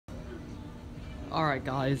Alright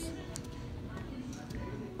guys,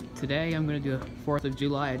 today I'm going to do a 4th of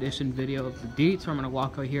July edition video of the D-Terminal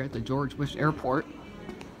walkway here at the George Bush Airport.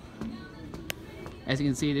 As you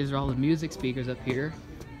can see, these are all the music speakers up here,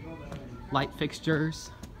 light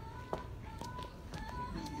fixtures,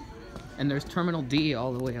 and there's Terminal D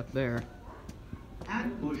all the way up there.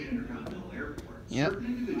 At Bush Intercontinental Airport, certain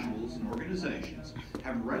individuals and organizations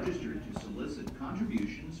have registered to solicit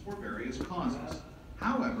contributions for various causes.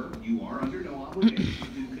 However, you are under no obligation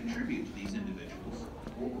to contribute to these individuals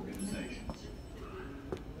or organizations.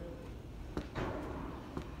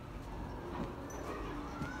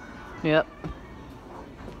 Yep,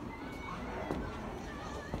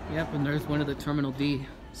 and there's one of the Terminal D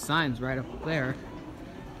signs right up there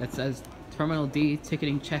that says Terminal D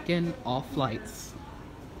ticketing check-in, all flights.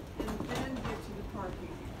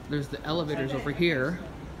 There's the elevators over here,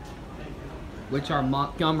 which are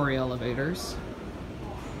Montgomery elevators.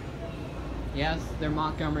 Yes, they're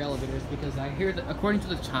Montgomery elevators because I hear that according to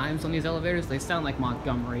the chimes on these elevators, they sound like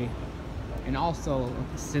Montgomery. And also,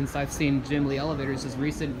 since I've seen Jim Lee Elevators'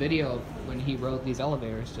 recent video of when he rode these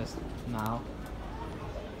elevators just now,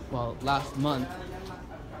 well, last month.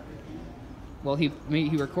 Well, he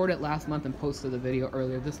recorded it last month and posted the video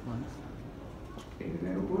earlier this month.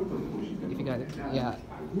 If you guys, yeah,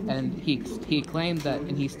 and he claimed that,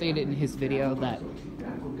 and he stated in his video that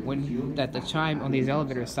that the chime on these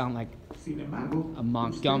elevators sound like a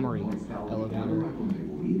Montgomery elevator.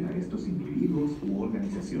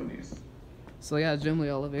 So yeah, Jim Lee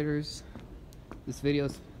Elevators. This video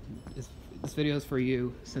is for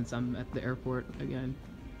you since I'm at the airport again.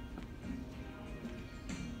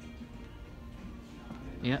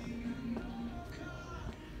 Yep.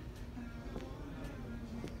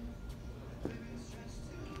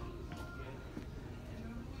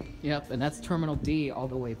 Yep, and that's Terminal D all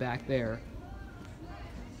the way back there.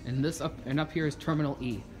 And up here is Terminal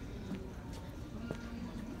E.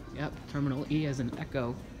 Yep, Terminal E as an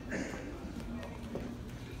echo.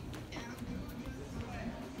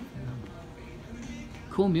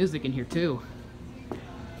 Cool music in here too.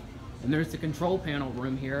 And there's the control panel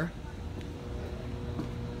room here.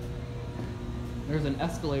 There's an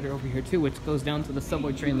escalator over here too, which goes down to the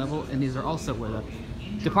subway train level, and these are also where the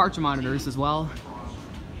departure monitors as well.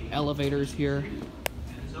 Elevators here,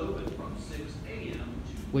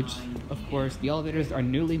 which of course the elevators are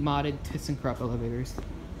newly modded ThyssenKrupp elevators.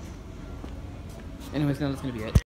 Anyways, now that's gonna be it.